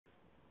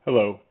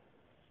Hello.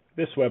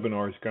 This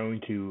webinar is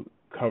going to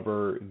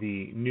cover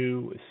the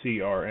new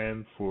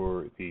CRM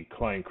for the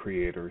Client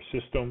Creator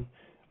system.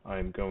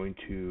 I'm going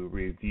to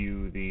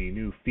review the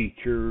new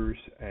features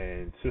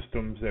and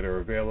systems that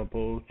are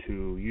available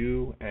to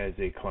you as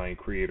a Client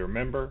Creator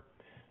member,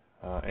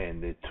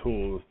 and the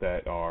tools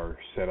that are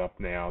set up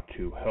now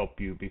to help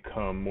you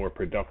become more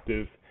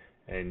productive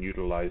and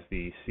utilize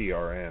the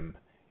CRM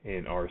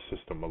in our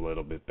system a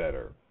little bit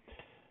better.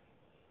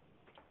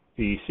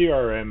 The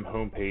CRM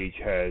homepage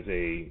has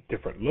a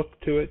different look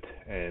to it,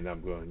 and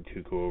I'm going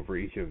to go over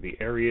each of the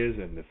areas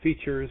and the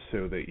features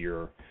so that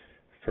you're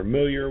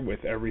familiar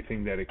with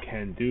everything that it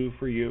can do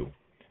for you.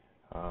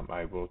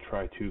 I will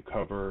try to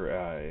cover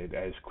it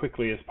as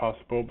quickly as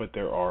possible, but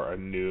there are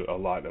a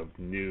lot of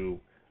new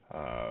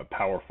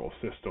powerful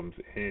systems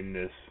in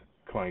this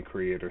Client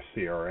Creator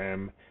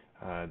CRM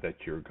that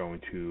you're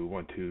going to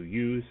want to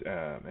use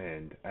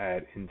and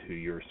add into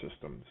your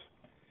systems.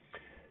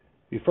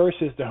 The first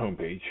is the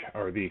homepage,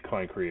 or the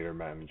Client Creator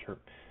Manager.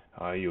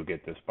 You'll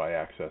get this by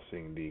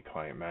accessing the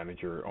Client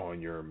Manager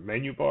on your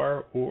menu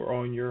bar or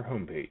on your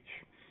homepage.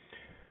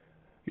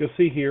 You'll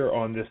see here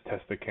on this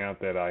test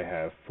account that I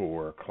have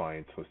 4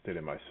 clients listed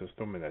in my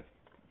system, and that's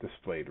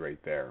displayed right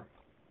there.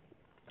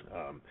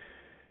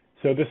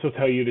 So this will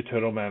tell you the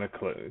total amount of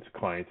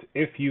clients.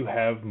 If you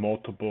have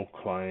multiple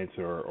clients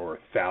or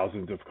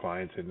thousands of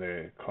clients in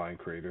the Client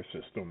Creator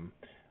system,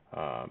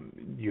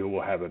 you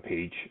will have a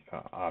page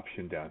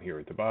option down here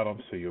at the bottom,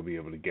 so you'll be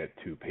able to get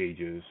to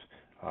pages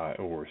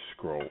or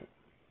scroll.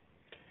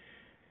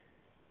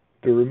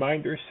 The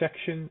reminder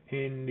section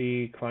in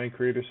the Client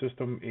Creator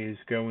system is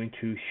going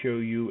to show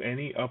you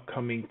any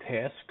upcoming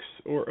tasks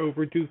or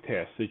overdue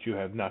tasks that you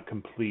have not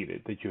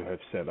completed, that you have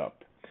set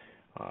up.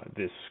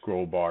 This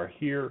scroll bar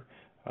here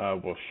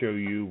will show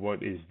you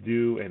what is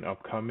due and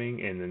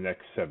upcoming in the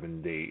next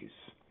 7 days.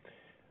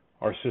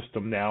 Our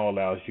system now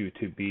allows you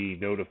to be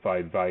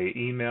notified via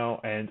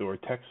email and or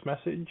text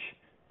message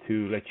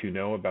to let you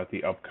know about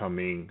the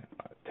upcoming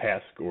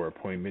task or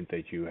appointment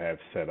that you have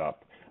set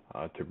up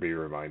to be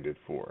reminded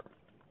for.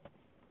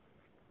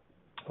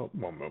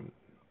 One moment.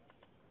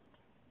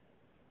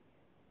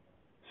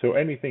 So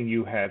anything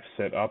you have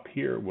set up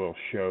here will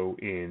show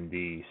in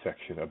the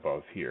section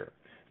above here.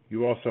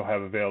 You also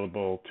have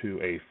available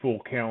to a full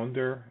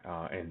calendar,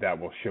 and that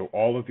will show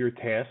all of your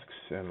tasks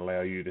and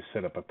allow you to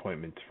set up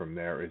appointments from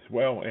there as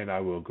well, and I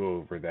will go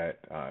over that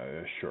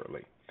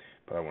shortly,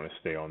 but I want to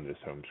stay on this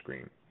home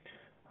screen.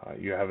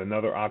 You have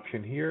another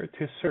option here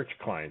to search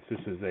clients. This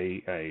is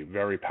a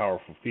very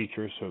powerful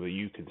feature so that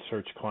you can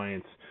search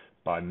clients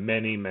by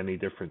many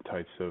different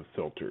types of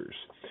filters.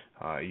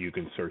 You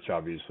can search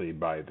obviously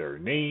by their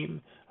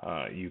name,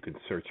 you can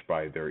search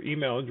by their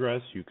email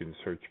address, you can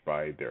search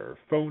by their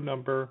phone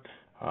number,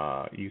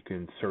 you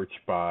can search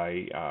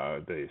by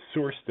the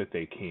source that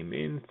they came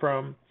in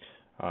from,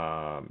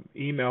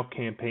 email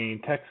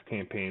campaign, text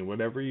campaign,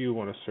 whatever you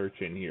want to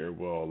search in here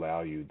will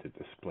allow you to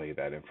display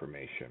that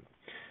information.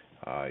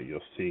 You'll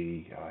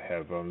see I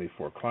have only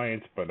 4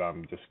 clients, but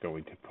I'm just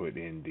going to put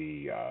in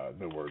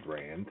the word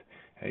Rand,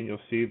 and you'll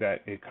see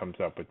that it comes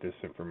up with this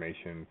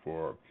information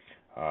for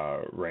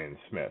Rand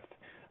Smith.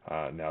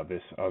 Now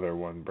this other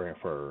one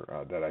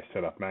that I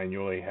set up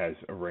manually has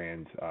a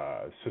Rand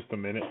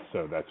system in it,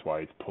 so that's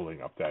why it's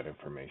pulling up that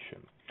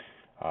information.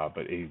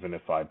 But even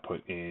if I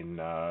put in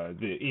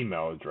the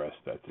email address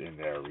that's in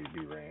there,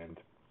 Rand,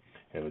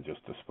 it'll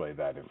just display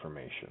that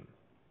information.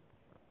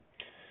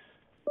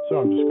 So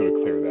I'm just going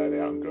to clear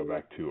that out and go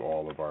back to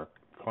all of our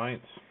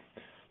clients.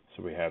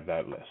 So we have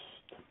that list.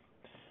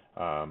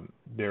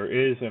 There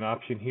is an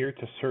option here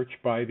to search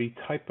by the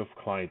type of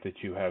client that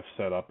you have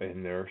set up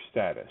in their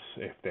status.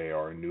 If they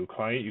are a new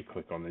client, you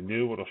click on the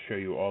new, it'll show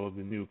you all of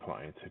the new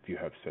clients. If you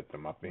have set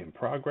them up in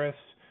progress,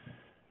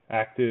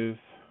 active,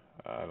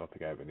 I don't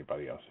think I have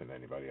anybody else.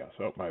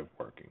 Oh, I'm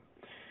working.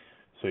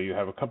 So you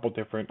have a couple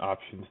different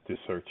options to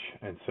search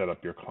and set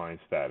up your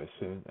client status,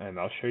 and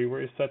I'll show you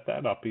where to set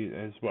that up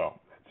as well.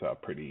 It's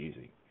pretty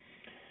easy.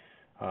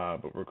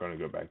 But we're going to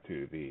go back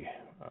to the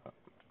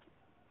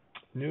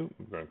new.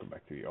 We're going to go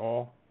back to the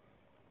all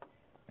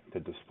to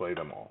display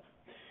them all.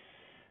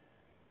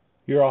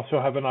 You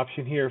also have an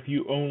option here if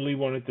you only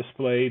want to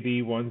display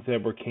the ones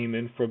that came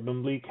in from the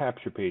lead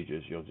capture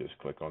pages. You'll just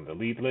click on the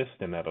lead list,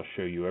 and that'll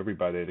show you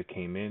everybody that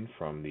came in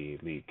from the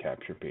lead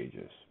capture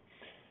pages.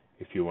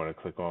 If you want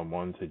to click on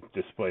ones that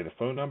display the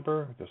phone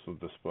number, this will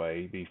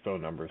display the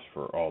phone numbers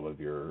for all of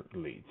your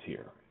leads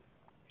here.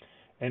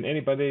 And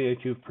anybody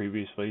that you've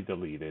previously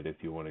deleted, if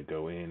you want to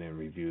go in and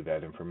review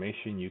that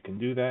information, you can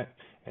do that,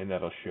 and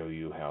that'll show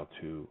you how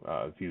to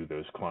view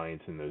those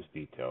clients and those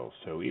details.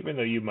 So even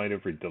though you might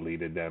have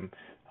deleted them,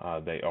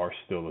 they are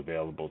still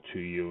available to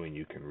you, and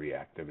you can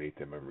reactivate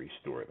them and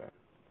restore them.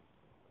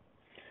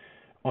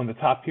 On the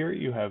top here,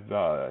 you have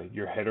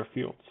your header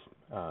fields,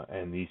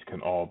 and these can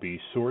all be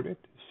sorted.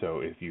 So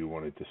if you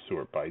wanted to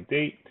sort by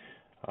date,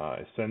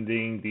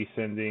 ascending,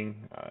 descending,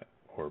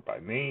 or by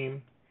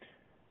name,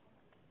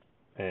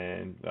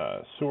 and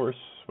source,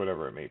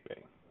 whatever it may be.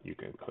 You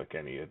can click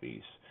any of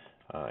these,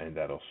 and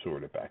that'll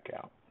sort it back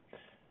out.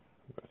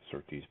 Let's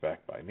sort these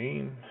back by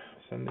name,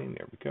 sending,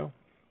 there we go.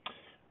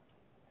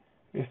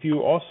 If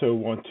you also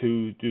want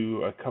to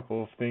do a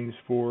couple of things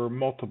for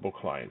multiple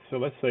clients, so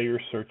let's say you're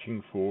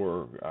searching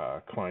for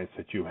clients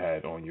that you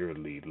had on your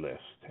lead list,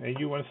 and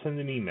you want to send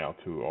an email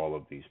to all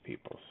of these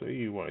people, so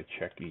you want to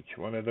check each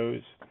one of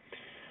those.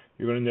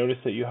 You're going to notice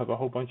that you have a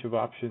whole bunch of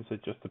options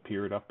that just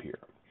appeared up here.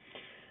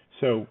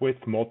 So with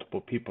multiple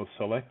people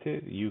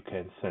selected, you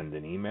can send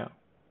an email.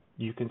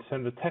 You can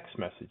send a text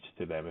message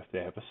to them if they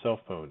have a cell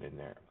phone in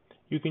there.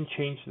 You can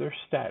change their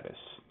status.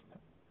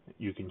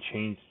 You can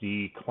change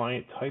the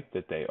client type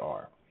that they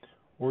are,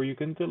 or you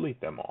can delete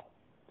them all.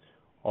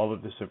 All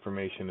of this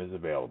information is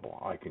available.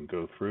 I can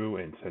go through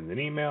and send an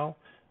email.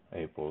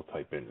 I will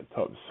type in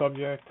the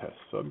subject, test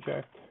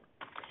subject,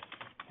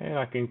 and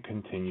I can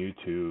continue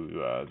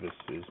to,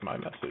 this is my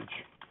message.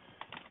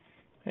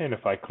 And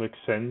if I click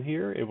send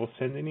here, it will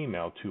send an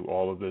email to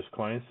all of those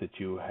clients that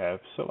you have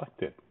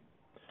selected.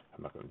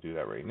 I'm not going to do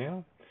that right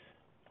now.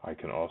 I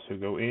can also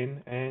go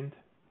in and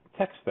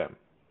text them.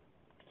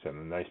 Send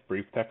a nice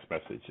brief text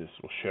message. This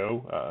will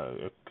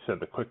show,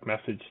 send a quick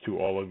message to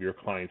all of your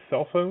clients'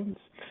 cell phones,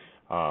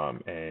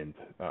 and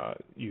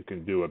you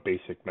can do a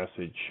basic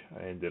message,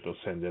 and it'll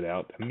send it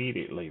out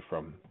immediately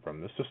from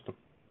the system.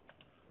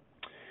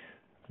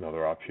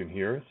 Another option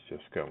here is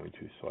just going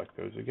to select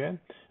those again.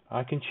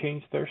 I can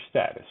change their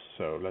status.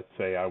 So let's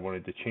say I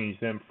wanted to change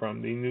them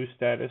from the new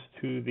status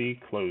to the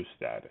closed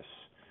status.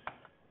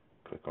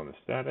 Click on the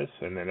status,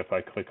 and then if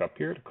I click up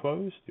here to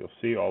close, you'll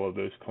see all of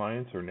those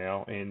clients are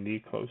now in the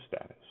closed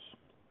status.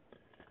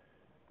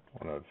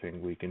 One other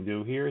thing we can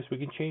do here is we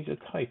can change the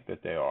type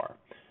that they are.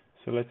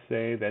 So let's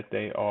say that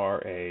they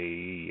are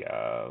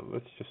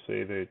let's just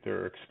say that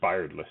they're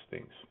expired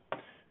listings.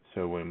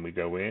 So when we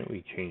go in,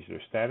 we change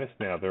their status.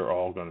 Now they're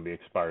all going to be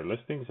expired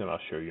listings, and I'll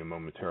show you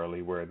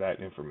momentarily where that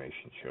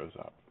information shows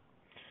up.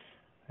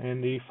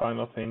 And the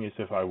final thing is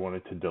if I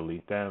wanted to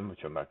delete them,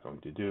 which I'm not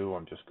going to do,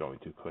 I'm just going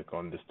to click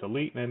on this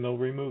delete, and it'll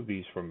remove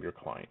these from your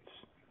clients.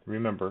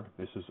 Remember,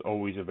 this is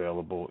always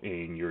available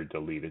in your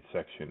deleted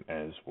section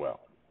as well.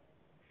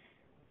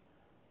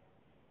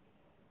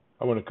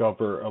 I want to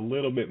cover a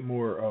little bit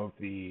more of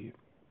the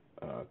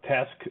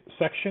task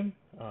section,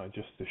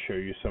 just to show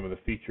you some of the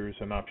features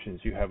and options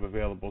you have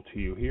available to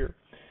you here.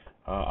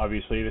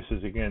 Obviously, this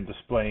is again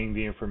displaying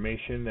the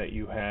information that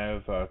you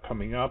have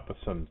coming up with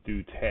some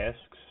due tasks.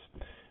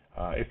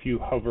 If you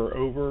hover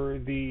over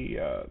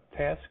the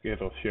task,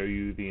 it'll show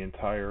you the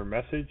entire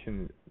message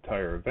and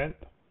entire event.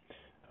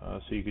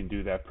 So you can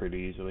do that pretty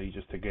easily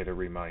just to get a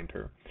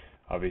reminder.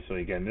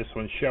 Obviously, again, this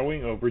one's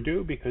showing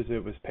overdue because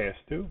it was past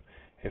due.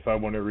 If I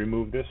want to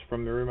remove this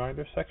from the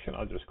reminder section,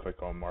 I'll just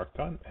click on Mark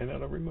Done, and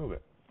it'll remove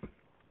it.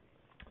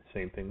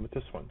 Same thing with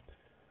this one.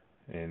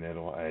 And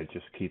it'll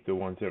just keep the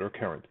ones that are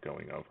current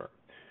going over.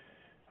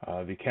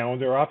 The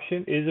calendar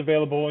option is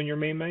available in your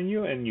main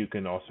menu, and you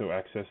can also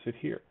access it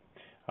here.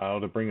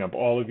 To bring up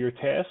all of your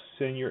tasks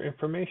and your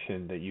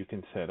information that you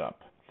can set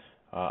up.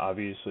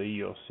 Obviously,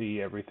 you'll see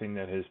everything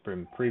that has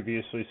been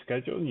previously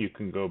scheduled. You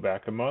can go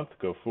back a month,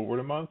 go forward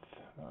a month,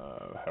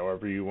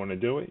 however you want to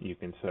do it. You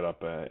can set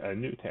up a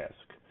new task.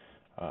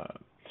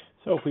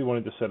 So if we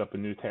wanted to set up a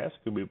new task,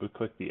 we would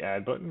click the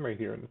Add button right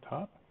here on the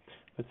top.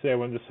 Let's say I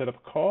wanted to set up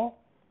a call,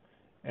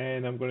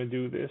 and I'm going to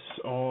do this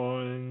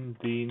on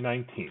the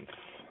 19th.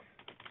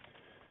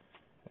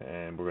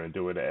 And we're going to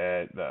do it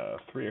at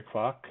 3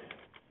 o'clock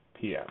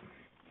p.m.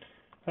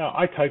 Now,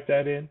 I typed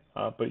that in,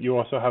 but you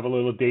also have a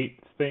little date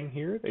thing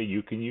here that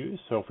you can use.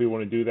 So if we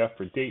want to do that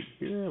for date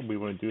here, we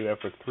want to do that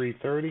for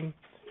 3:30,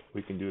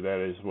 we can do that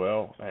as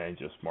well, and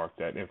just mark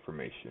that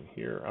information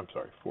here. I'm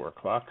sorry, 4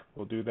 o'clock.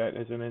 We'll do that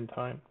as an end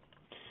time.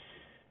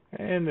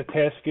 And the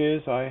task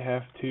is I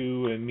have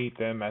to meet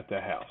them at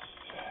the house.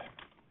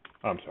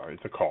 I'm sorry,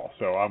 it's a call,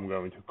 so I'm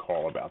going to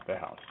call about the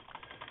house.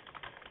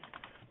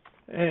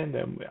 And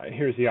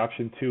here's the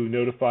option to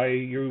notify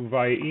you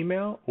via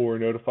email or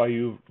notify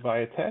you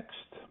via text.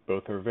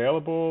 Both are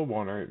available,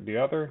 one or the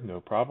other,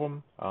 no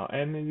problem.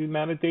 And the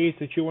amount of days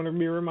that you want to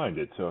be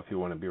reminded. So if you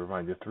want to be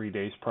reminded 3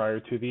 days prior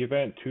to the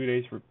event, 2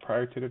 days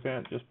prior to the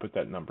event, just put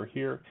that number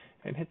here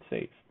and hit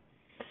save.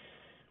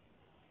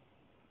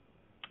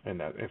 And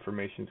that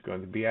information is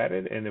going to be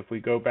added. And if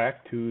we go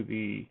back to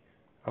the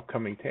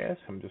upcoming task,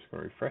 I'm just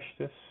going to refresh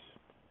this.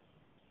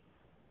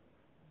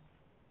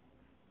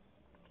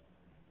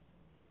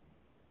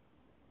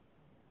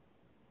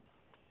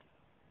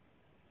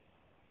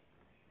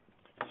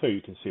 So you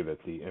can see that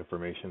the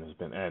information has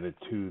been added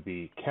to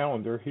the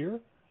calendar here.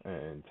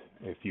 And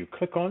if you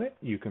click on it,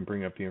 you can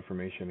bring up the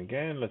information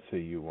again. Let's say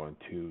you want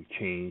to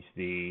change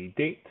the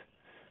date.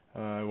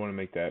 I want to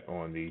make that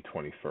on the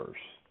 21st.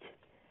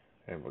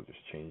 And we'll just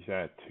change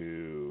that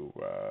to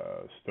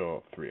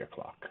still 3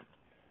 o'clock.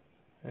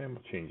 And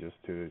we'll change this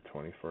to the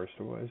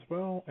 21st as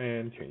well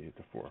and change it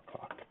to 4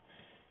 o'clock.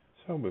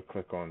 So we'll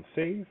click on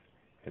Save,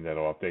 and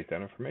that'll update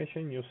that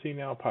information. You'll see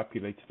now it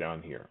populates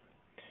down here.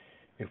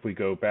 If we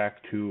go back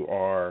to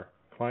our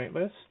client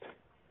list,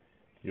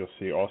 you'll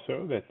see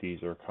also that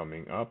these are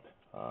coming up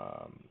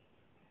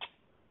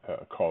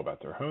call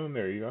about their home.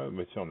 There you go.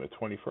 It's on the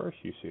 21st.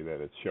 You see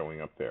that it's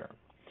showing up there.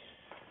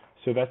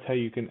 So that's how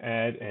you can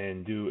add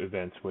and do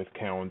events with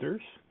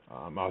calendars.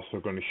 I'm also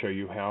going to show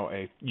you how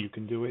you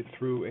can do it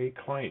through a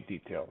client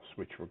details,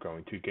 which we're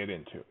going to get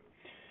into.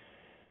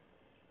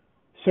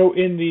 So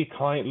in the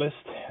client list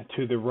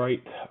to the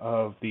right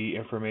of the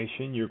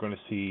information, you're going to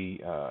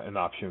see an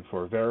option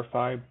for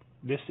verify.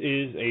 This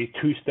is a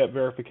two-step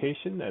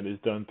verification that is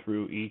done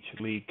through each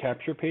lead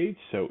capture page.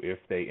 So if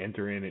they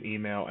enter in an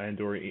email and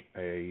or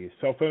a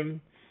cell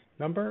phone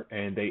number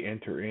and they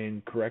enter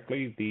in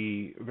correctly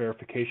the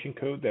verification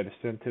code that is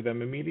sent to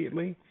them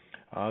immediately,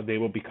 they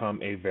will become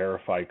a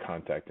verified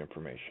contact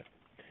information.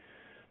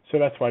 So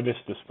that's why this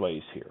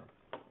displays here.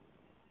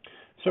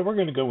 So we're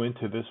going to go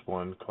into this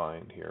one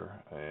client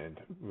here, and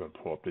we're going to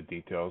pull up the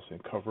details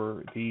and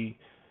cover the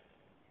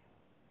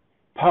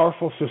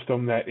powerful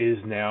system that is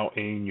now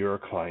in your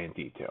client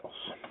details.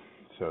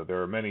 So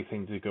there are many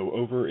things to go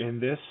over in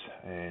this,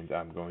 and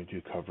I'm going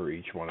to cover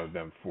each one of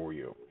them for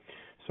you.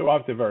 So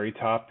at the very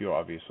top, you'll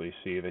obviously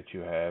see that you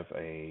have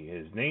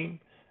his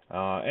name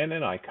and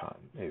an icon.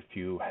 If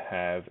you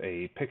have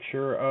a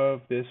picture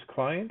of this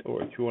client,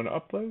 or if you want to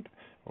upload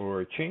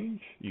or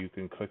change, you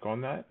can click on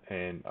that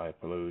and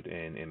upload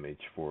an image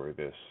for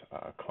this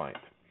client,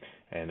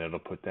 and it'll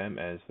put them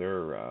as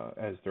their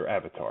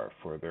avatar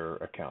for their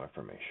account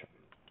information.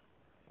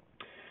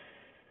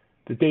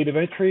 The date of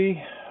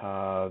entry,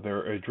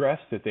 their address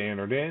that they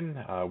entered in,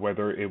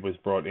 whether it was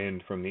brought in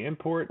from the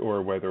import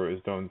or whether it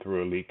was done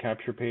through a lead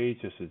capture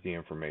page, this is the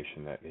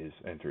information that is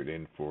entered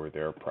in for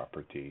their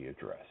property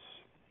address.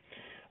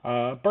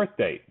 Birth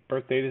date.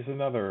 Birth date is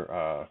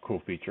another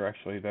cool feature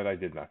actually that I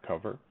did not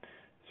cover.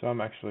 So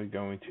I'm actually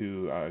going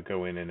to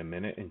go in a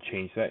minute and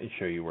change that and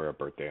show you where a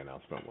birthday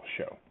announcement will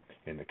show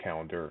in the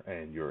calendar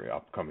and your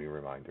upcoming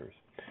reminders.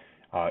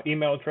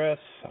 Email address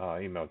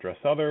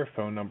other,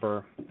 phone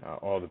number,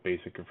 all the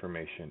basic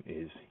information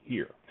is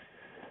here.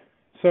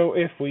 So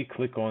if we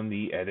click on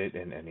the edit,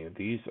 and any of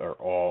these are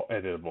all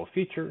editable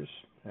features,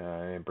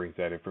 and it brings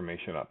that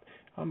information up.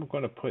 I'm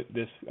going to put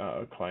this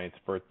client's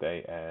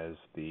birthday as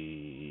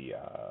the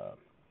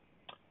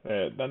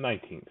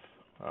 19th.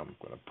 I'm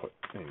going to put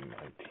in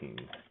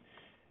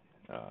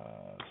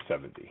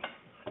 1970.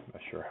 I'm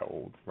not sure how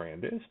old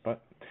Rand is,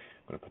 but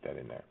I'm going to put that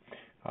in there.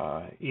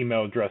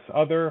 Email address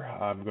other,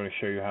 I'm going to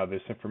show you how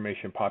this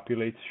information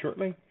populates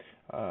shortly.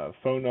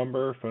 Phone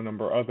number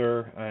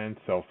other, and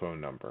cell phone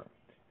number.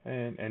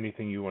 And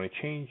anything you want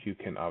to change, you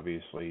can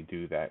obviously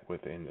do that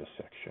within this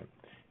section.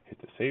 Hit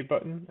the save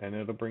button and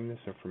it'll bring this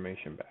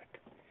information back.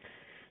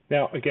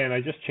 Now again, I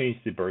just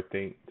changed the birth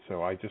date,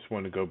 so I just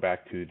want to go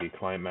back to the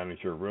client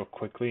manager real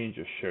quickly and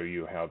just show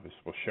you how this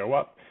will show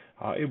up.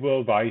 It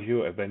will advise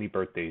you of any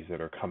birthdays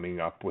that are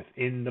coming up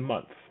within the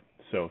month.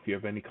 So if you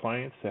have any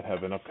clients that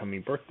have an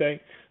upcoming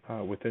birthday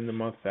within the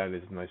month, that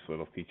is a nice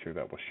little feature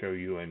that will show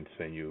you and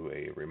send you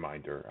a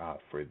reminder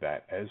for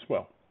that as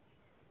well.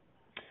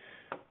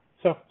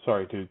 So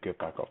sorry to get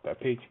back off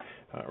that page.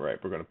 All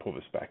right, we're going to pull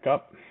this back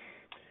up.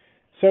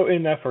 So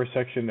in that first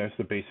section, there's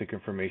the basic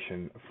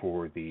information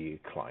for the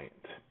client.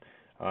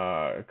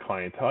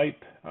 Client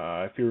type.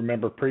 If you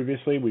remember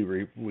previously,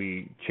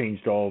 we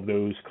changed all of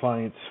those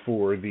clients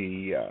for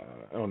the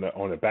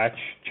on a batch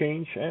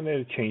change, and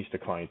it changed the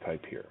client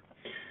type here.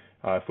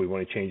 If we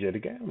want to change it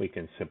again, we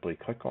can simply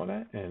click on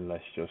that, and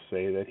let's just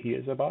say that he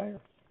is a buyer.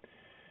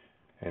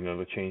 And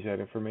it'll change that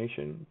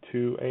information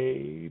to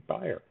a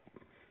buyer.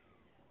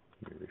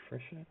 Let me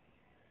refresh that.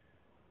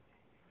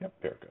 Yep,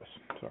 there it goes.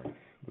 Sorry, it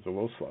was a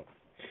little slow.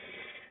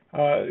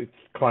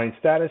 Client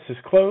status is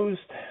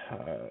closed.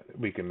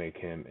 We can make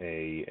him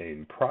a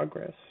in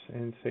progress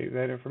and save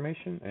that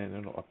information, and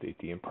it'll update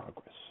the in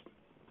progress.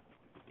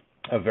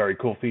 A very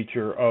cool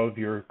feature of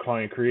your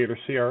Client Creator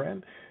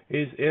CRM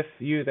is if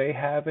they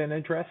have an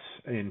address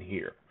in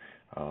here.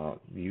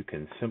 You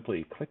can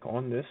simply click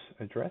on this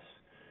address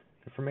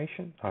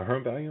information,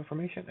 home value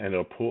information, and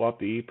it'll pull up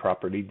the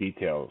property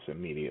details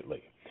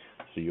immediately.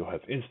 So you'll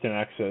have instant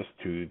access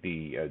to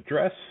the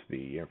address,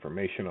 the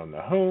information on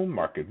the home,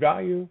 market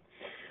value,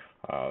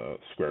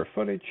 square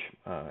footage,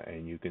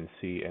 and you can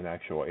see an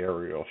actual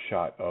aerial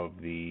shot of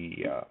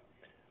the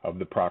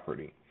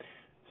property.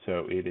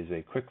 So it is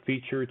a quick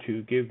feature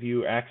to give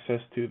you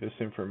access to this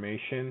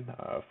information.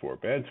 4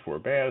 beds, 4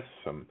 baths,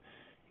 some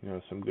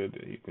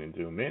good. You can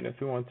zoom in if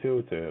you want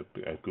to. It's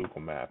a Google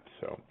map.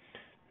 So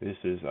this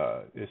is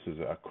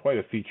quite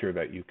a feature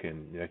that you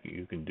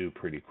can do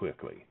pretty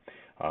quickly.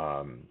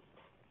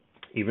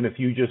 Even if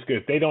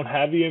they don't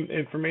have the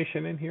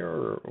information in here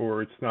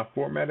or it's not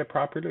formatted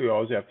properly,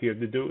 all you have to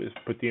do is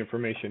put the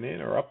information in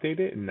or update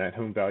it, and that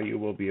home value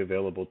will be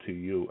available to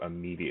you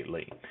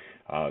immediately.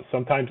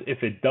 Sometimes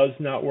if it does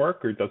not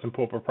work or doesn't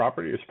pull up a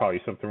property, there's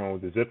probably something wrong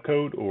with the zip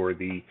code or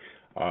the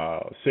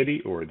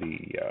city or the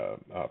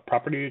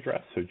property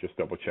address, so just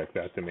double check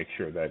that to make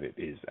sure that it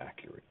is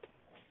accurate.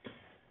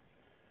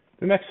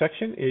 The next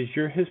section is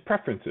his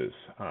preferences.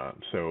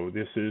 So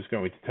this is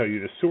going to tell you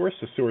the source.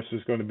 The source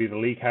is going to be the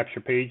lead capture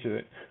page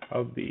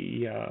of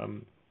the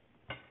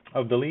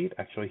of the lead.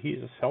 Actually, he's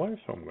a seller,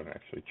 so I'm going to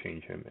actually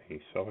change him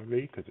a seller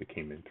lead because it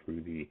came in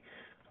through the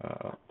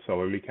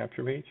seller lead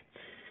capture page.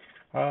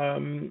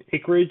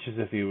 Acreage is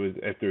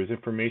if there's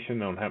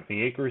information on how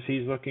many acres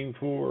he's looking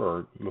for,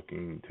 or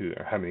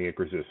how many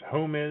acres his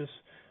home is.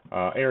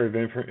 Area of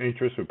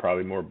interest would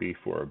probably more be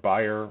for a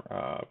buyer,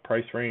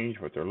 price range,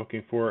 what they're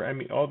looking for. I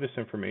mean, all this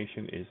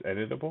information is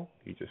editable.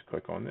 You just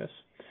click on this,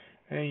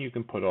 and you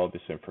can put all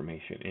this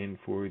information in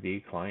for the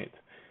client.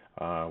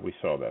 We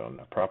saw that on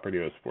the property.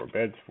 It was 4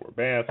 beds, 4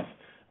 baths.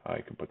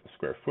 You can put the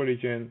square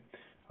footage in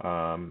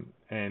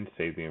and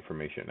save the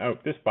information. Oh,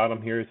 this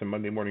bottom here is a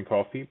Monday morning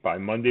call fee. By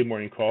Monday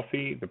morning call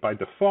fee, by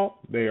default,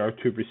 they are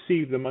to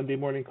receive the Monday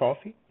morning call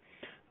fee,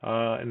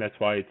 and that's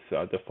why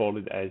it's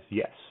defaulted as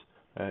yes.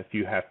 If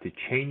you have to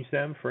change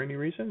them for any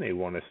reason, they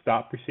want to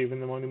stop receiving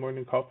the Monday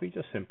morning call fee,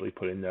 just simply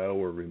put a no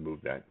or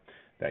remove that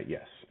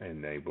yes,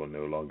 and they will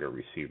no longer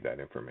receive that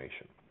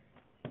information.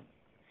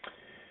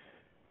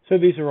 So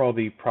these are all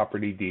the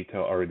property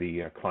detail or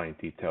the client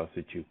details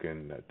that you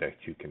can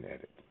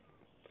edit.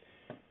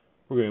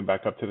 We're going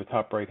back up to the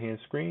top right-hand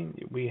screen.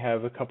 We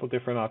have a couple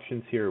different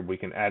options here. We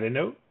can add a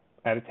note,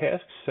 add a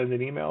task, send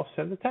an email,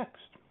 send a text.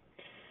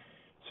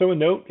 So a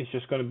note is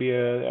just going to be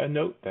a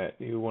note that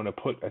you want to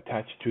put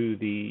attached to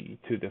the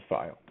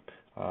file.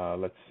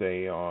 Let's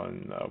say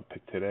I'll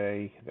pick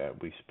today that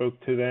we spoke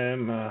to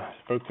them,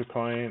 spoke to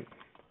client.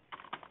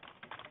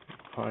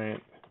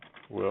 Client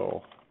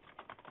will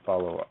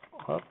follow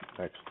up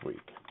next week.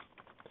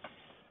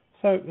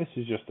 So this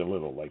is just a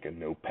little like a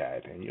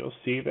notepad, and you'll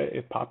see that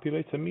it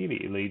populates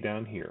immediately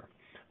down here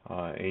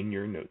in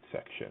your notes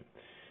section.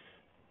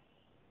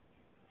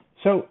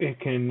 So it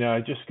can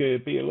just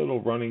be a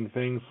little running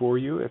thing for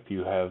you if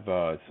you have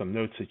some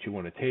notes that you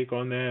want to take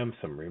on them,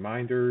 some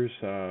reminders,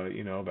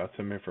 about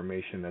some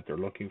information that they're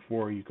looking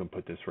for. You can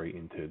put this right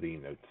into the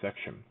notes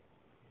section.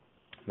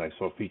 Nice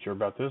little feature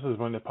about this is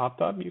when it popped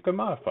up, you can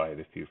modify it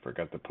if you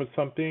forgot to put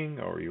something,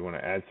 or you want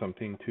to add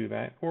something to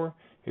that, or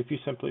if you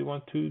simply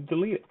want to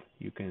delete it,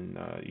 you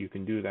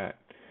can do that.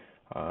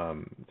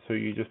 So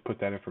you just put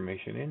that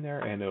information in there,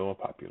 and it will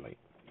populate.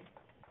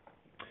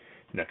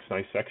 Next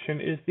nice section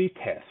is the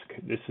task.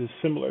 This is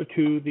similar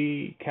to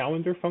the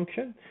calendar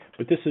function,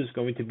 but this is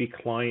going to be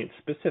client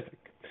specific.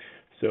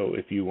 So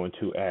if you want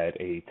to add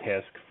a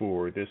task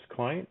for this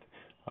client,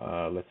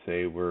 let's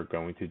say we're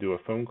going to do a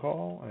phone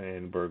call,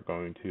 and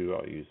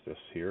I'll use this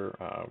here,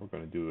 we're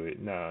going to do it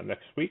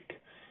next week,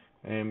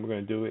 and we're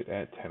going to do it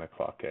at 10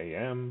 o'clock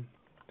a.m.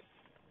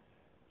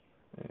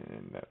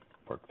 And that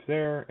works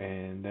there,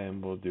 and then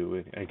we'll do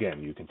it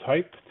again. You can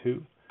type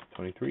to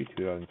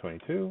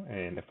 23/2022,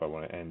 and if I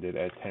want to end it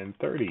at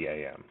 10:30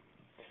 a.m.,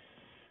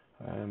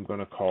 I'm going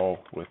to call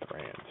with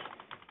Rand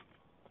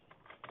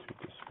to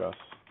discuss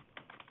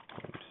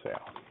home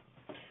sale.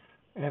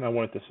 And I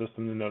want the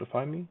system to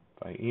notify me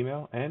by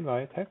email and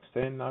via text,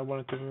 and I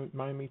want it to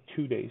remind me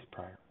 2 days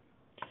prior.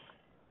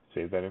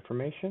 Save that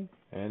information,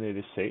 and it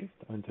is saved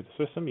onto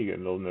the system. You get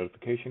a little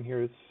notification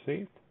here it's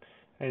saved,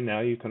 and now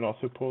you can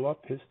also pull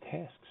up his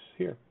tasks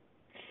here.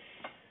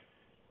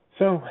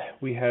 So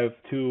we have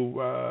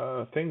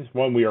 2 things.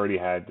 One we already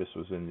had. This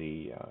was in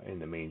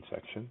the main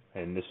section,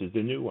 and this is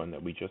the new one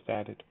that we just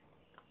added.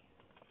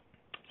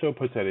 So it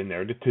puts that in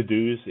there. The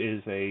to-dos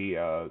is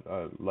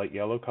a light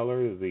yellow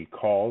color. The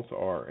calls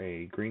are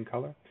a green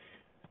color.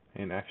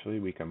 And actually,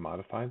 we can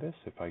modify this.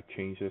 If I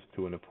change this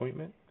to an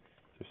appointment,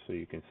 just so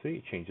you can see,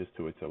 it changes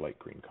to it's a light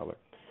green color.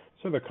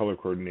 So they're color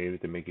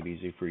coordinated to make it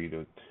easy for you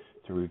to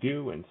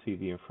review and see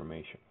the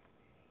information.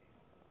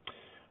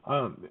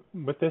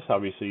 With this,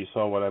 obviously, you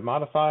saw what I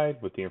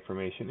modified, what the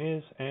information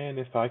is, and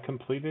if I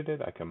completed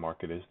it, I can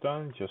mark it as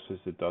done, just as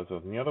it does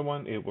on the other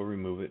one. It will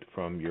remove it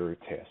from your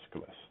task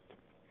list.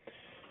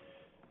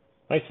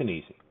 Nice and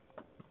easy,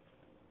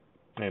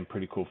 and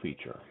pretty cool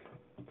feature.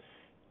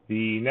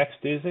 The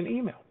next is an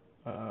email.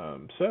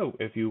 So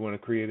if you want to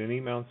create an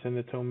email and send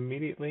it to them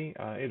immediately,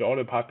 it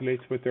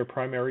auto-populates with their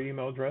primary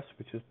email address,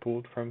 which is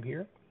pulled from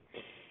here.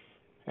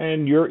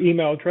 And your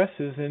email address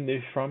is in the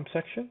From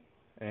section.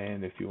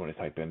 And if you want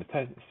to type in the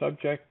test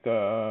subject,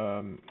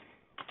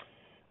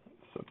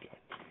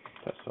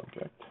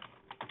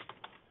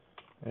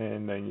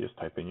 and then you just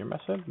type in your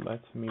message.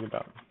 Let's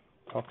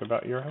talk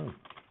about your home.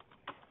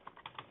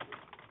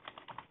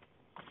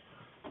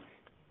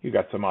 You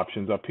got some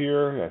options up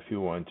here if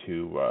you want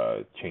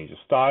to change the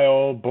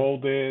style,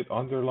 bold it,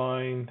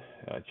 underline,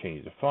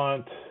 change the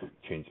font,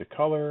 change the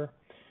color,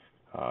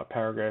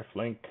 paragraph,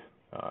 link.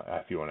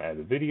 If you want to add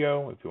a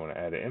video, if you want to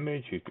add an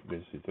image,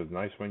 this is a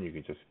nice one. You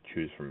can just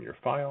choose from your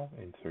file,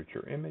 insert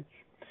your image.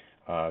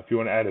 If you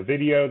want to add a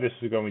video, this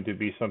is going to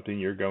be something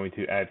you're going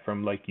to add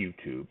from like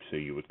YouTube. So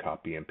you would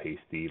copy and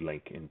paste the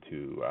link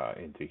into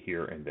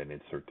here and then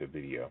insert the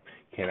video.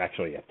 You can't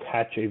actually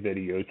attach a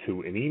video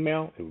to an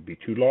email. It would be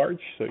too large,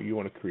 so you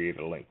want to create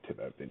a link to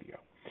that video.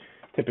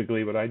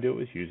 Typically what I do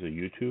is use a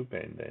YouTube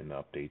and then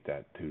update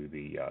that to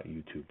the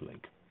YouTube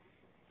link.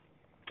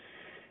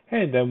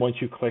 And then once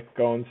you click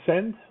on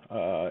send,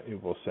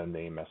 it will send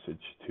a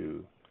message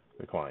to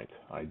the client.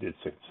 I did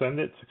send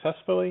it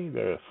successfully.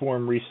 The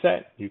form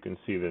reset. You can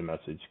see the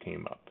message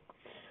came up.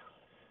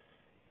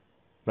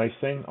 Nice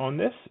thing on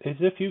this is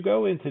if you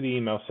go into the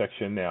email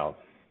section now,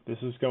 this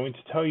is going to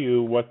tell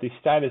you what the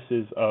status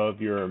is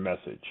of your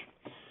message.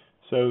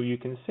 So you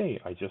can see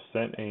I just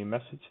sent a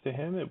message to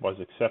him. It was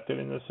accepted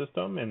in the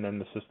system, and then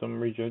the system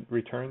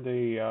returned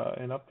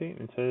an update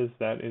and says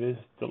that it is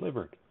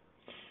delivered.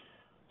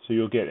 So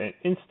you'll get an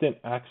instant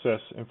access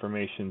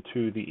information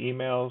to the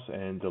emails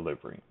and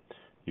delivery.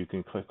 You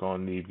can click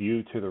on the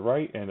view to the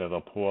right, and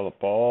it'll pull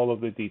up all of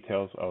the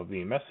details of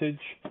the message,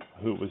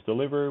 who it was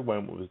delivered,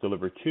 when it was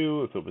delivered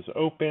to, if it was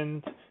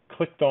opened,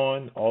 clicked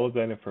on. All of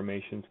that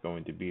information is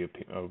going to be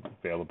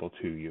available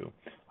to you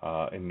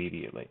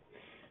immediately.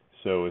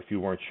 So if you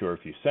weren't sure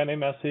if you sent a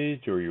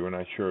message or you were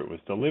not sure it was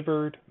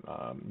delivered,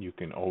 you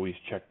can always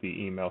check the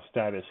email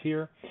status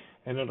here,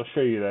 and it'll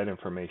show you that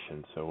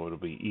information, so it'll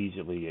be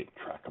easily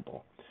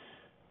trackable.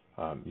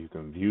 You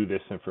can view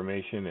this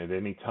information at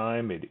any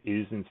time. It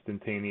is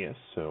instantaneous,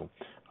 so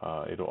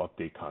it'll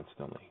update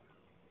constantly.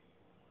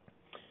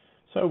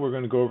 So we're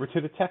going to go over to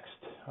the text.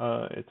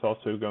 It's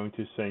also going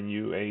to send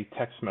you a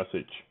text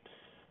message.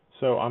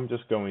 So I'm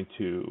just going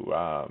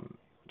to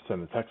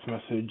send a text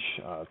message,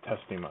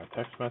 testing my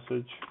text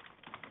message.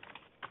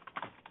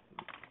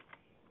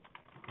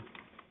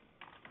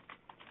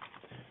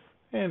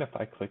 And if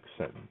I click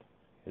send,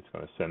 it's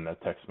going to send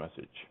that text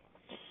message.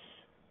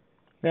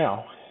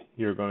 Now,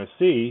 you're going to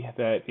see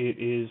that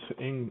it is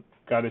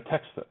got a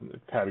text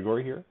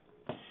category here.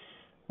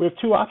 We have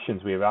two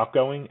options. We have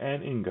outgoing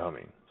and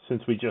incoming.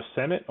 Since we just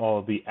sent it, all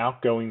of the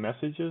outgoing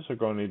messages are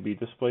going to be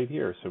displayed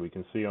here. So we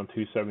can see on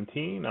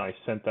 217, I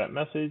sent that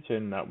message,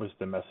 and that was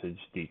the message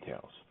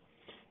details.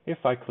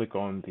 If I click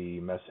on the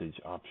message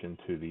option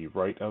to the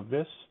right of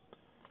this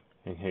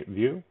and hit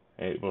view,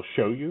 it will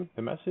show you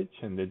the message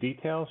and the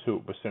details, who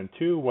it was sent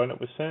to, when it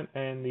was sent,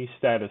 and the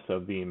status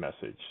of the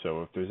message.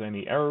 So if there's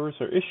any errors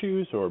or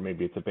issues, or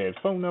maybe it's a bad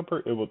phone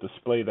number, it will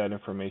display that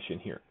information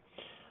here.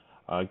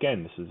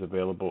 Again, this is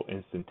available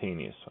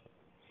instantaneously.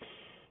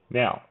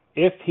 Now,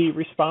 if he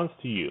responds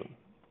to you,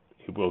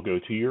 it will go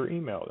to your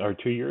email or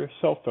to your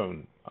cell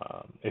phone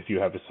if you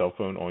have a cell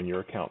phone on your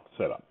account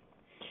set up.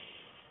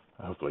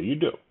 Hopefully you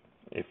do.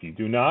 If you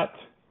do not,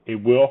 it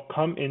will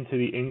come into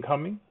the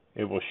incoming.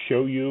 It will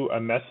show you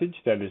a message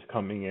that is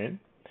coming in,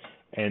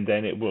 and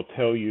then it will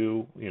tell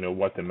you,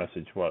 what the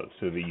message was,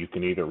 so that you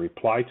can either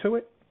reply to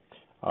it,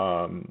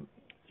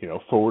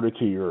 forward it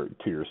to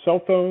your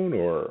cell phone,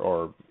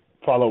 or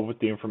follow with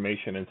the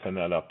information and send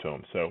that up to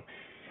them. So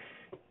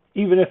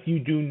even if you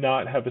do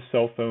not have a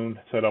cell phone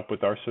set up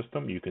with our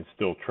system, you can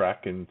still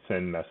track and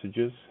send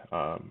messages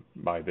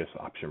by this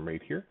option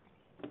right here.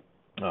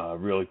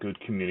 Really good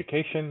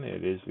communication.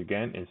 It is,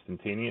 again,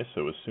 instantaneous,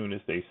 so as soon as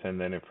they send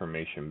that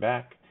information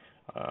back,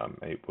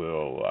 it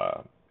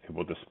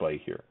will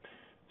display here.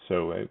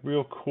 So a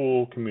real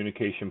cool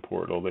communication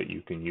portal that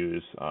you can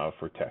use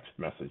for text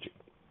messaging.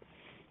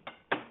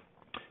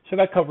 So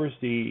that covers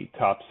the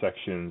top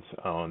sections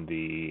on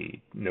the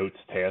notes,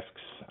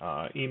 tasks,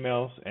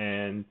 emails,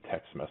 and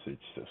text message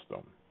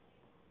system.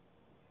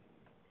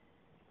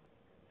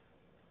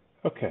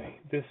 Okay,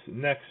 this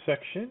next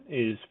section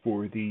is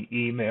for the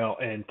email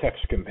and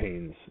text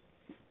campaigns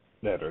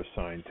that are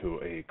assigned to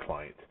a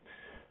client.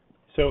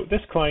 So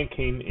this client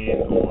came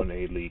in on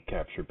a lead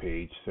capture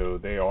page, so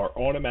they are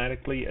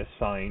automatically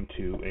assigned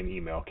to an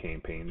email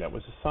campaign that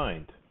was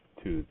assigned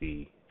to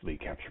the lead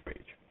capture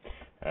page.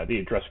 The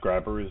address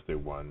grabber is the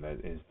one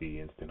that is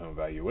the instant home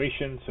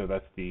valuation, so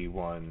that's the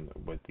one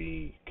with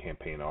the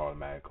campaign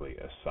automatically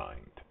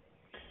assigned.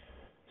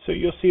 So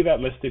you'll see that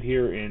listed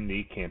here in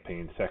the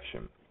campaign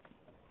section.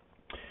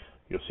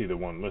 You'll see the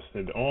one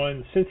listed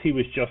on. Since he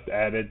was just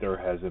added, there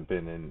hasn't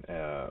been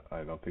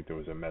I don't think there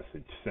was a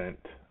message sent.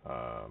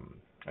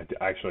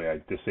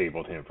 I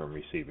disabled him from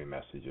receiving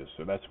messages,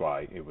 so that's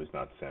why it was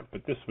not sent.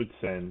 But this would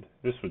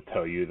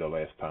tell you the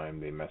last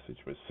time the message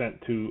was sent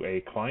to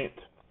a client,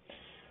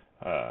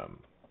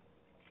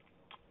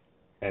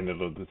 and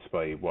it'll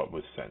display what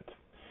was sent.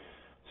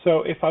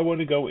 So if I want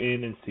to go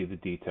in and see the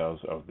details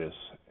of this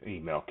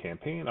email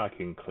campaign, I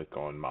can click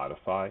on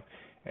Modify,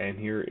 and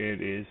here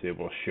it is. It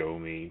will show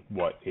me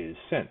what is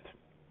sent.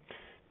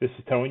 This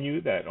is telling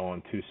you that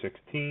on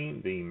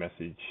 2/16 the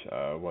message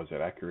was it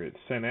accurate,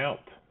 sent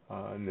out,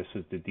 and this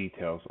is the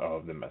details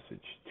of the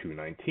message.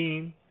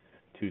 2/19,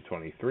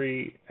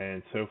 2/23,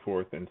 and so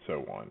forth and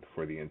so on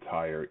for the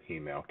entire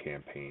email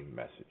campaign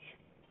message.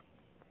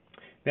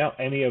 Now,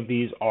 any of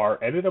these are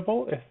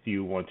editable if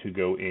you want to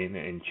go in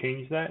and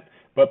change that,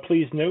 but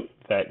please note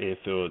that if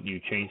you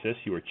change this,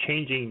 you are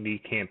changing the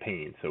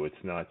campaign, so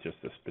it's not just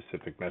a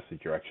specific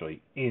message. You're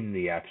actually in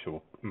the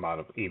actual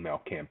email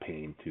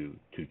campaign to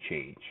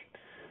change.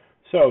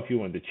 So if you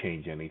wanted to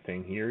change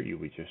anything here, you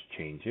would just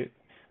change it,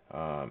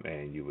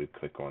 and you would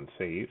click on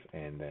Save,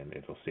 and then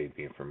it'll save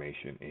the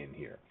information in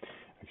here.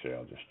 Actually,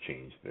 I'll just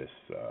change this.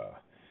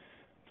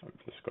 I'm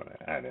just going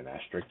to add an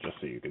asterisk just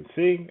so you can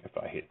see. If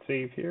I hit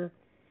Save here,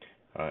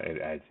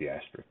 it adds the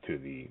asterisk to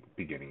the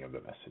beginning of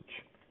the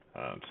message.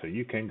 So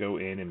you can go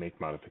in and make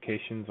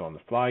modifications on the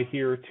fly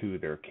here to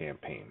their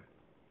campaign,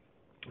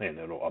 and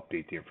it'll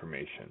update the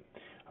information.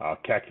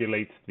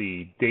 Calculates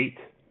the date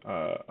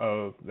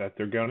of that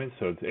they're going.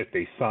 So if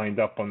they signed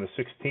up on the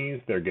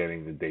 16th, they're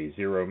getting the day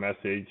 0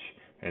 message,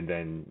 and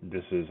then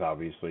this is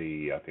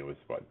obviously, I think it was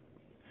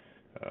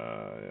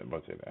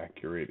what's it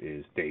accurate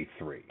is day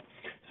 3.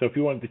 So if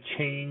you wanted to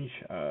change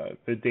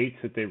the dates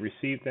that they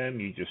received them,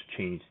 you just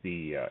change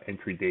the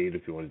entry date.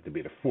 If you wanted to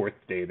be the 4th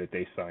day that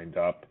they signed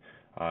up,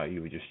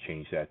 you would just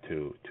change that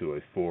to a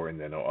 4, and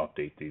then it'll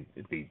update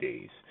the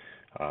days.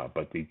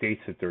 But the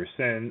dates that they're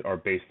sent are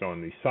based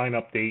on the sign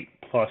up date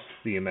plus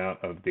the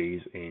amount of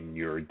days in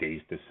your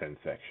days to send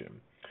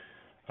section.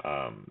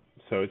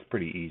 So it's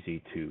pretty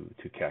easy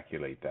to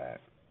calculate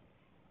that.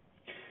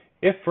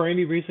 If for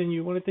any reason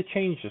you wanted to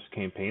change this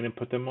campaign and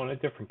put them on a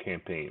different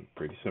campaign,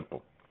 pretty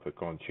simple. Click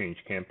on Change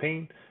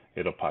Campaign.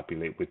 It'll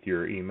populate with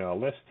your email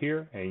list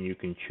here, and you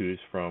can choose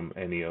from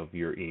any of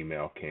your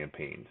email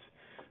campaigns.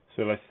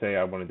 So let's say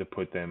I wanted to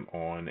put them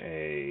on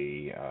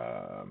a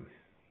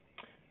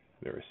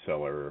their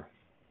seller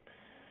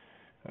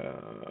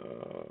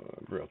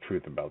real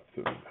truth about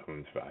the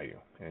home's value,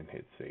 and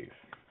hit save.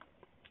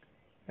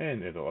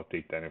 And it'll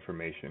update that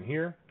information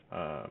here.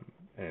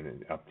 And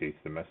it updates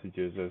the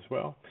messages as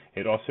well.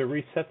 It also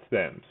resets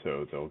them,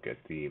 so they'll get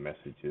the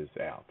messages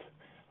out.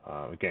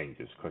 Again,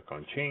 just click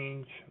on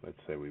change. Let's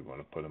say we want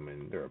to put them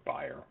in, they're a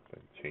buyer.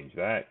 Change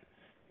that.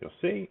 You'll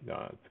see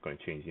it's going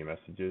to change the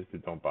messages to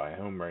don't buy a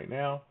home right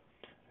now,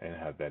 and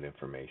have that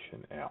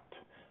information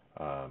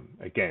out.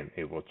 Again,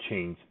 it will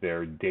change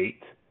their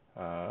date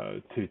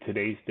to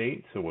today's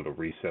date, so it'll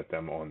reset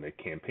them on the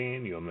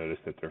campaign. You'll notice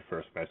that their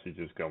first message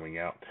is going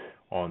out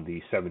on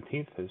the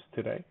 17th, is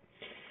today.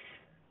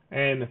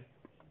 And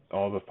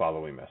all the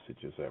following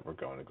messages that were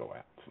going to go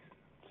out.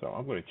 So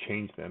I'm going to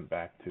change them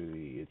back to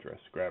the address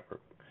grabber.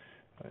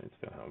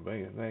 Instant home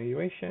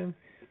evaluation.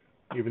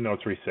 Even though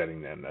it's resetting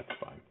them, that's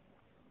fine.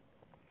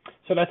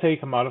 So that's how you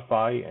can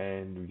modify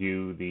and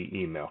view the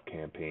email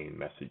campaign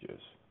messages.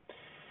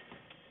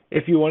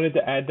 If you wanted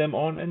to add them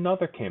on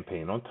another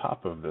campaign on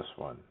top of this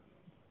one,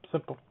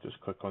 simple. Just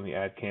click on the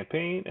Add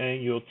Campaign,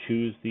 and you'll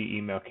choose the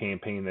email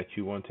campaign that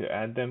you want to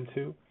add them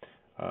to.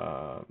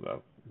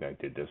 I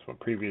did this one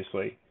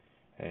previously,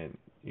 and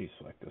you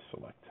select the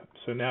select.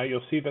 So now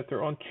you'll see that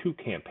they're on 2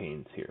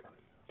 campaigns here.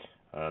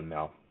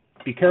 Now,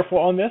 be careful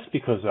on this,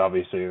 because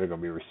obviously they're going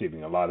to be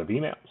receiving a lot of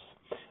emails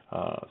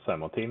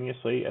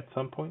simultaneously at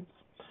some points.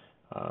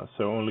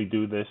 So only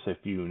do this if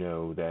you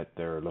know that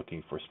they're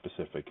looking for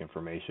specific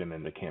information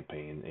and the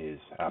campaign is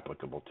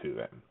applicable to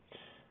them.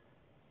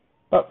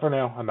 But for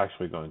now, I'm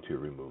actually going to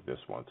remove this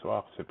one. So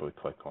I'll simply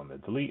click on the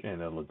delete,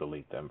 and it'll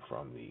delete them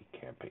from the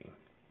campaign.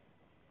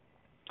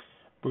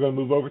 We're going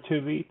to move over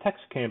to the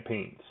text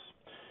campaigns.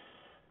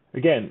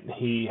 Again,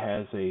 he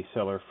has a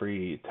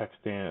seller-free text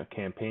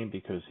campaign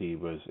because he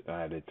was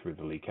added through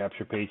the lead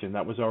capture page, and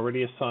that was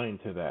already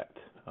assigned to that.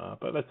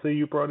 But let's say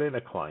you brought in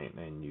a client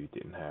and you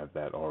didn't have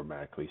that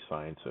automatically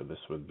signed, so this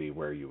would be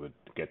where you would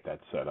get that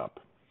set up.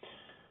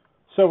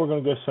 So we're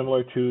going to go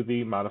similar to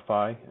the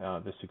modify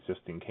this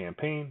existing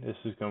campaign. This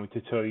is going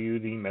to tell you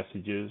the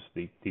messages.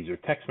 These are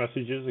text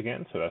messages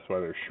again, so that's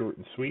why they're short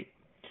and sweet.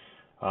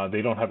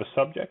 They don't have a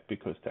subject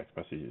because text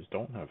messages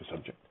don't have a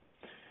subject.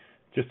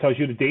 Just tells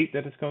you the date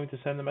that it's going to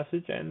send the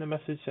message and the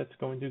message that's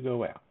going to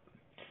go out.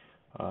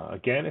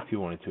 Again, if you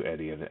wanted to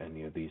edit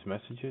any of these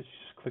messages,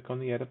 just click on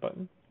the edit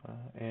button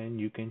and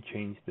you can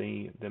change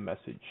the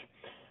message.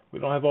 We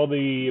don't have all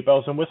the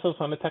bells and whistles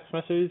on the text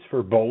message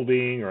for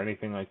bolding or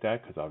anything like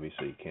that, because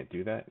obviously you can't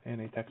do that in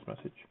a text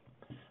message.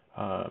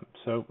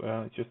 So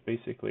just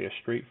basically a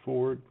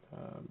straightforward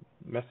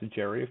message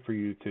area for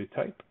you to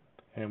type.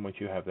 And once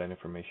you have that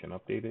information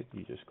updated,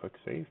 you just click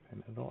save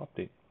and it'll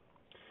update.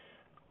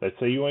 Let's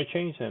say you want to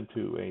change them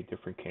to a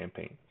different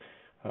campaign.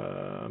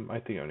 I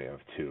think I only have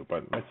 2,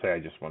 but let's say I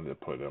just wanted to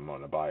put them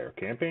on a buyer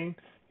campaign.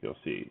 You'll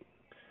see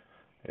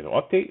it'll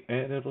update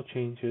and it'll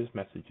change his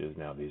messages.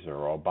 Now these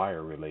are all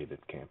buyer related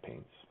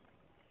campaigns.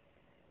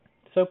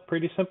 So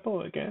pretty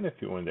simple. Again, if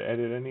you want to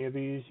edit any of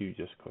these, you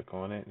just click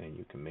on it and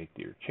you can make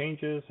your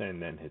changes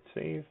and then hit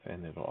save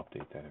and it'll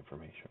update that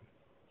information.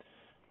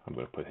 I'm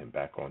going to put him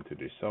back onto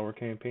the seller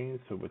campaign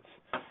so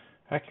it's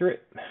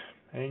accurate.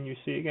 And you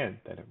see again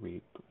that it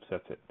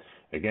resets it.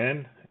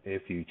 Again,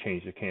 if you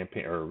change the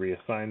campaign or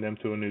reassign them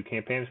to a new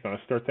campaign, it's going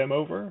to start them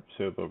over.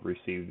 So they'll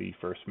receive the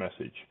first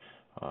message.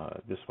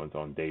 This one's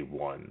on day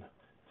 1.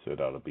 So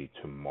that'll be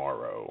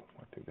tomorrow.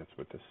 I think that's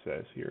what this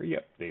says here.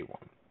 Yep, day 1.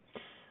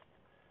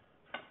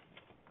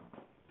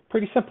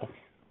 Pretty simple.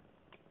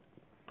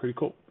 Pretty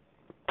cool.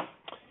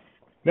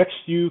 Next,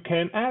 you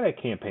can add a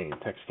campaign,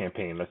 text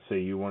campaign. Let's say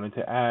you wanted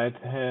to add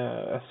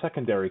a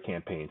secondary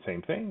campaign.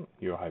 Same thing.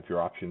 You'll have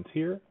your options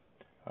here.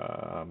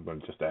 I'm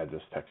going to just add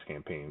this text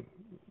campaign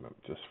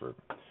just for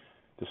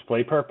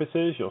display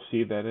purposes. You'll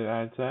see that it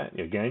adds that.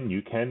 Again,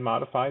 you can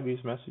modify these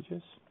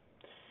messages.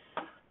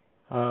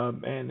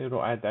 And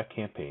it'll add that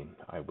campaign.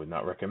 I would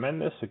not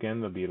recommend this. Again,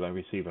 they'll be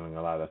receiving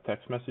a lot of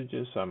text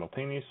messages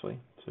simultaneously,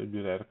 so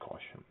do that at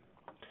caution.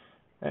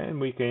 and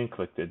we can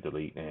click the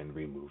delete and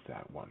remove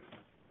that one.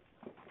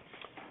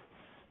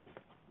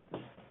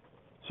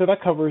 So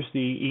that covers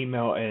the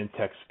email and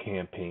text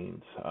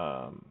campaigns.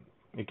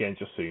 Again,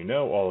 just so you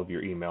know, all of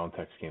your email and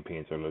text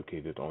campaigns are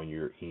located on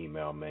your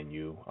email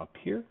menu up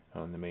here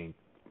on the main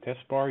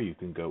taskbar. You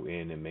can go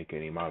in and make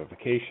any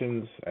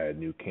modifications, add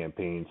new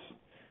campaigns,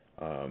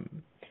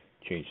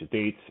 change the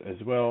dates as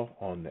well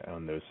on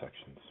those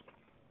sections.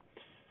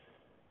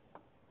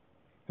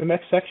 The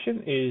next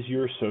section is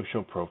your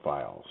social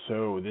profile.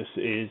 So this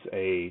is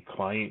a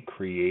client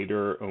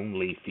creator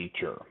only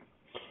feature.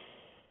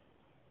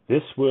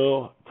 This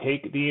will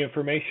take the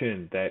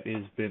information that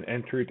has been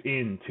entered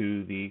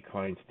into the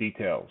client's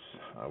details,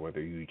 whether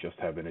you just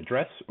have an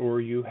address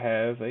or you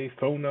have a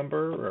phone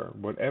number or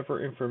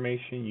whatever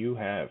information you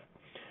have.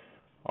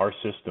 Our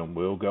system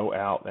will go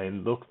out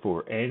and look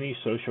for any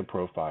social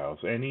profiles,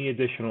 any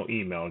additional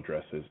email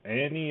addresses,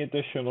 any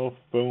additional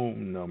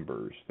phone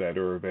numbers that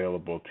are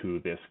available to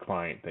this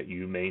client that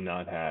you may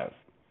not have,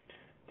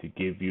 to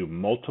give you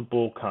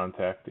multiple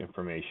contact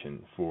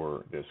information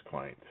for this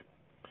client.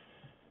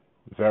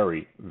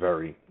 Very,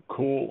 very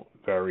cool,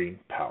 very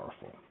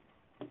powerful.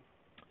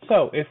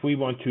 So if we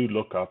want to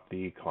look up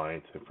the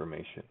client's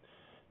information,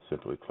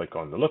 simply click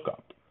on the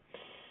lookup.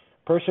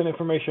 Person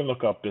information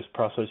lookup. This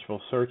process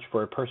will search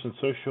for a person's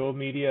social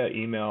media,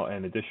 email,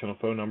 and additional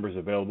phone numbers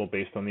available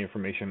based on the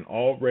information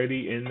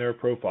already in their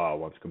profile.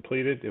 Once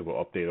completed, it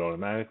will update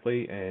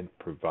automatically and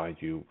provide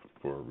you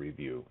for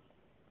review.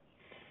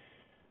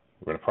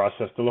 We're going to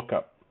process the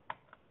lookup.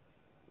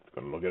 It's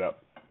going to look it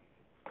up.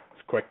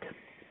 It's quick.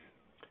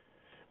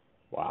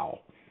 Wow.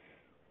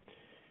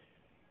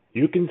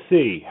 You can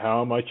see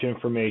how much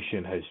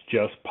information has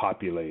just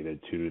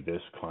populated to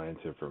this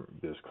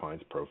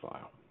client's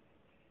profile.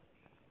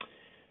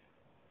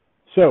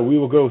 So we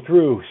will go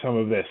through some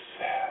of this.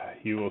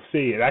 You will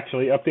see it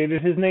actually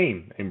updated his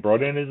name and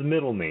brought in his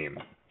middle name.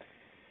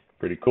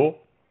 Pretty cool.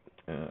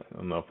 I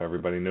don't know if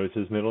everybody knows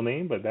his middle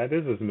name, but that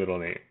is his middle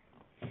name.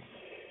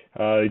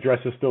 The address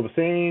is still the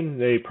same.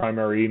 The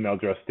primary email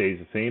address stays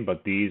the same,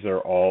 but these are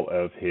all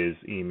of his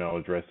email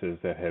addresses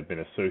that have been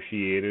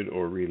associated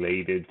or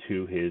related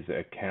to his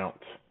account.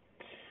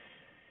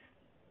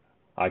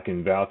 I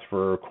can vouch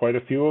for quite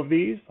a few of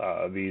these.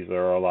 These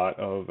are a lot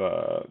of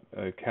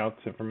accounts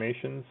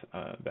informations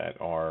that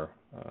are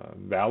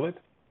valid,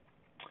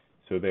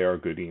 so they are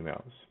good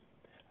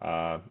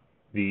emails.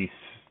 The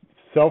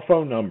cell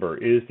phone number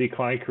is the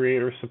Client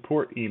Creator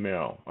support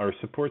email, our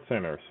support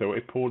center. So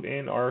it pulled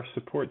in our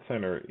support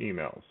center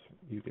emails.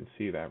 You can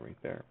see that right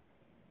there.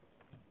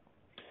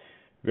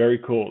 Very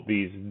cool.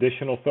 These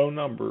additional phone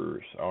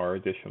numbers are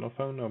additional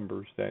phone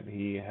numbers that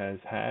he has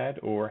had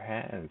or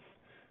has.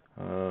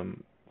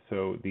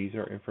 So these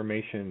are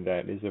information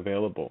that is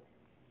available.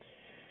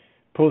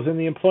 Pulls in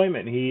the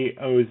employment. He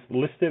was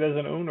listed as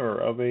an owner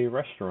of a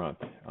restaurant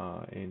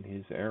in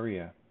his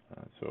area.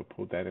 So it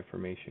pulled that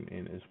information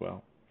in as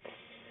well.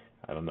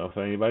 I don't know if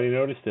anybody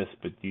noticed this,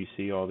 but you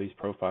see all these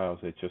profiles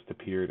that just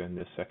appeared in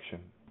this section.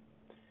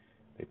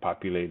 They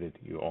populated.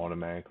 You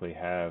automatically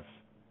have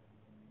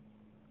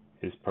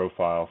his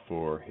profile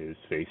for his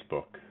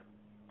Facebook,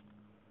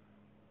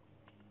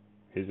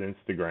 his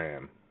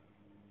Instagram,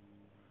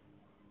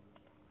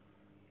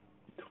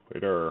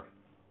 Twitter,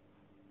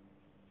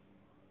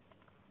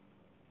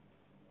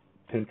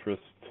 Pinterest,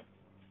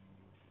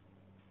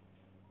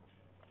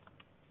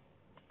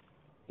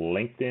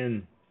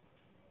 LinkedIn.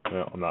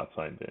 Well, I'm not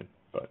signed in,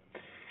 but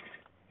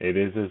it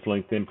is his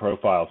LinkedIn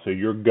profile. So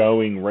you're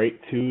going right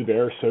to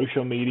their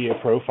social media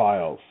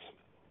profiles.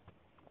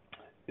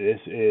 This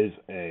is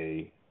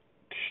a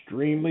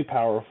extremely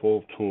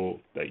powerful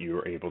tool that you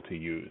are able to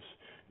use.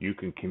 You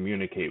can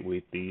communicate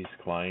with these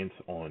clients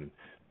on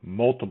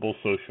multiple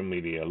social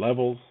media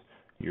levels.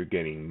 You're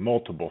getting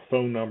multiple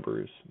phone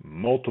numbers,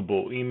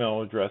 multiple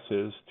email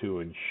addresses to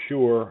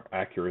ensure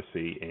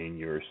accuracy in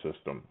your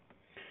system.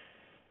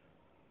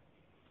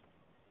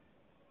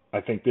 I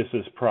think this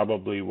is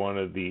probably one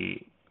of the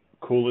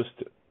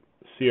coolest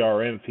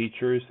CRM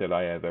features that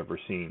I have ever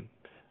seen.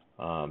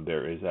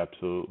 There is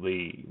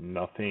absolutely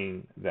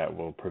nothing that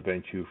will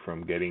prevent you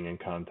from getting in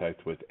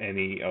contact with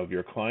any of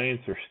your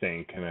clients or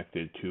staying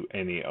connected to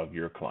any of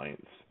your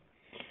clients.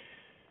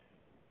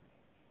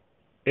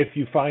 If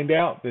you find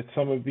out that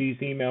some of these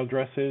email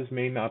addresses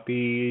may not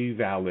be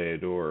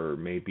valid or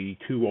may be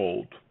too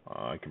old,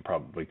 I can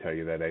probably tell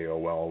you that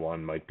AOL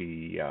one might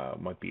be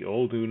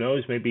old. Who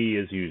knows? Maybe he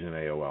is using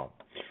AOL.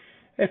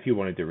 If you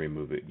wanted to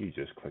remove it, you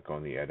just click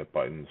on the edit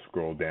button,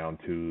 scroll down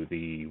to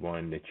the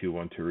one that you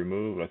want to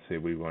remove. Let's say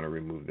we want to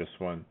remove this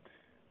one.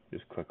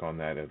 Just click on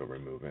that, it'll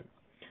remove it.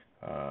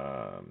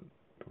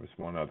 There was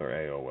one other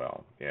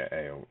AOL. Yeah,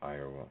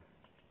 AOL.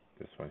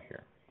 This one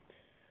here.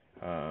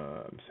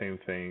 Same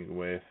thing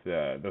with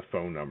the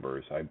phone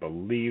numbers. I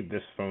believe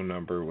this phone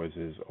number was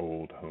his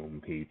old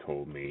home, he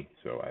told me,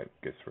 so I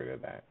gets rid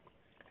of that.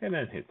 And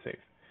then hit save.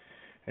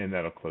 And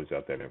that'll close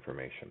out that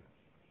information.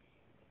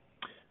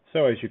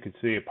 So as you can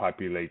see, it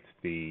populates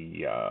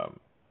the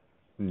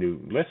new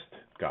list,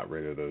 got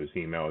rid of those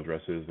email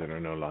addresses that are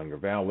no longer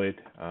valid,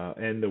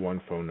 and the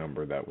one phone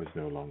number that was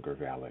no longer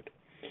valid.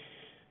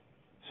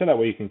 So that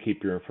way you can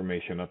keep your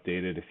information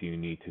updated if you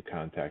need to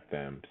contact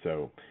them.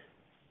 So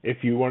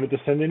if you wanted to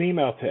send an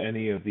email to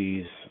any of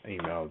these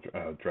email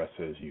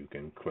addresses, you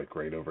can click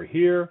right over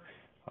here.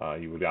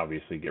 You would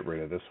obviously get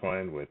rid of this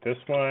one with this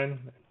one,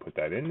 put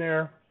that in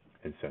there,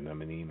 and send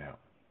them an email.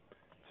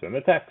 Send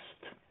a text.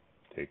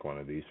 Take one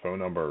of these phone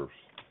numbers,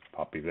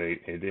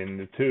 populate it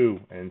into two,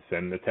 and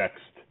send the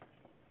text.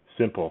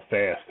 Simple,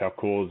 fast. How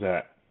cool is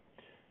that?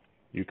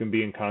 You can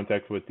be in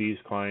contact with these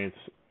clients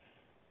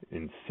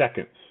in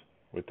seconds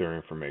with their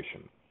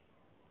information.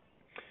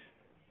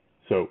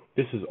 So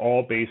this is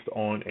all based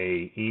on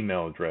a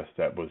email address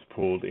that was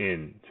pulled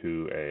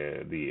into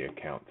the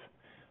account.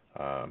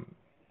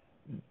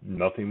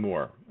 Nothing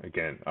more.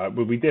 Again,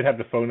 we did have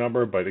the phone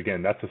number, but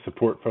again, that's a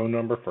support phone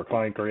number for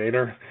Client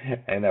Creator,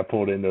 and that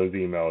pulled in those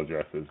email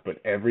addresses.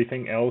 But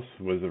everything else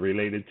was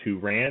related to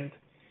RAND,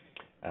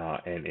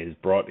 and is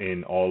brought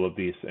in all of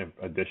these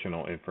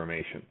additional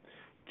information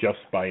just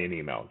by an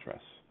email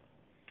address.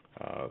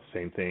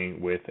 Same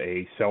thing with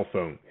a cell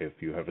phone. If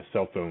you have a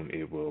cell phone,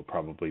 it will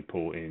probably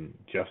pull in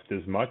just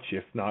as much,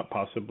 if not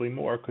possibly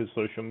more, because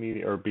social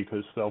media or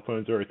because cell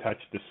phones are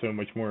attached to so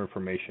much more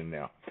information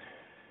now.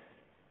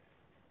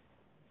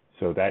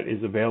 So that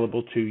is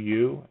available to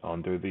you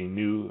under the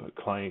new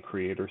Client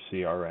Creator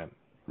CRM.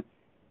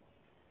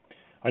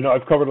 I know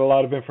I've covered a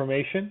lot of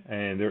information,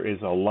 and there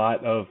is a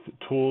lot of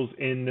tools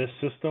in this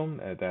system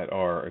that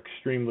are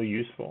extremely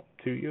useful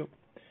to you.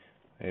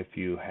 If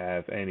you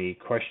have any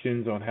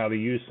questions on how to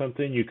use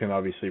something, you can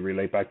obviously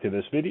relate back to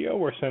this video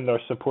or send our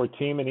support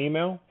team an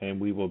email,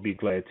 and we will be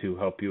glad to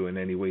help you in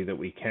any way that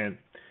we can.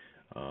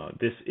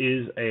 This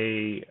is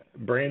a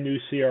brand new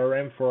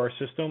CRM for our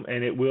system,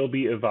 and it will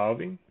be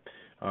evolving.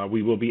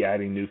 We will be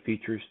adding new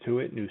features to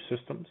it, new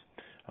systems.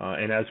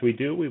 And as we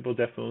do, we will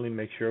definitely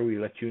make sure we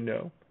let you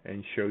know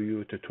and show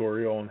you a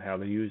tutorial on how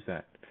to use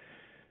that.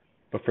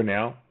 But for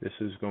now, this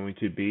is going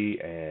to be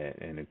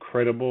an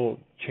incredible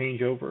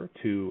changeover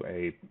to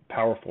a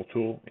powerful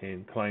tool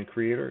in Client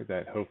Creator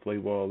that hopefully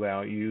will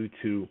allow you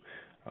to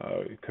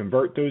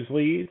convert those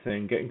leads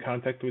and get in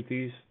contact with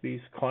these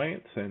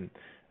clients and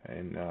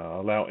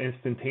allow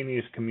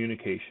instantaneous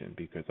communication,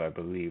 because I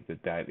believe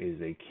that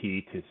is a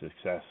key to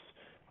success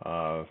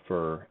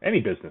for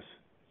any business,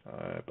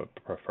 but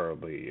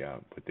preferably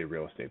with the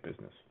real estate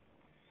business.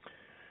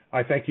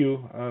 I thank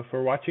you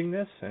for watching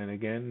this, and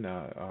again,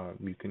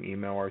 you can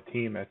email our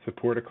team at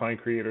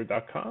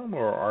support@clientcreator.com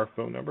or our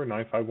phone number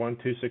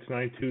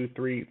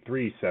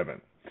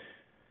 951-269-2337.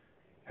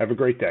 Have a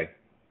great day.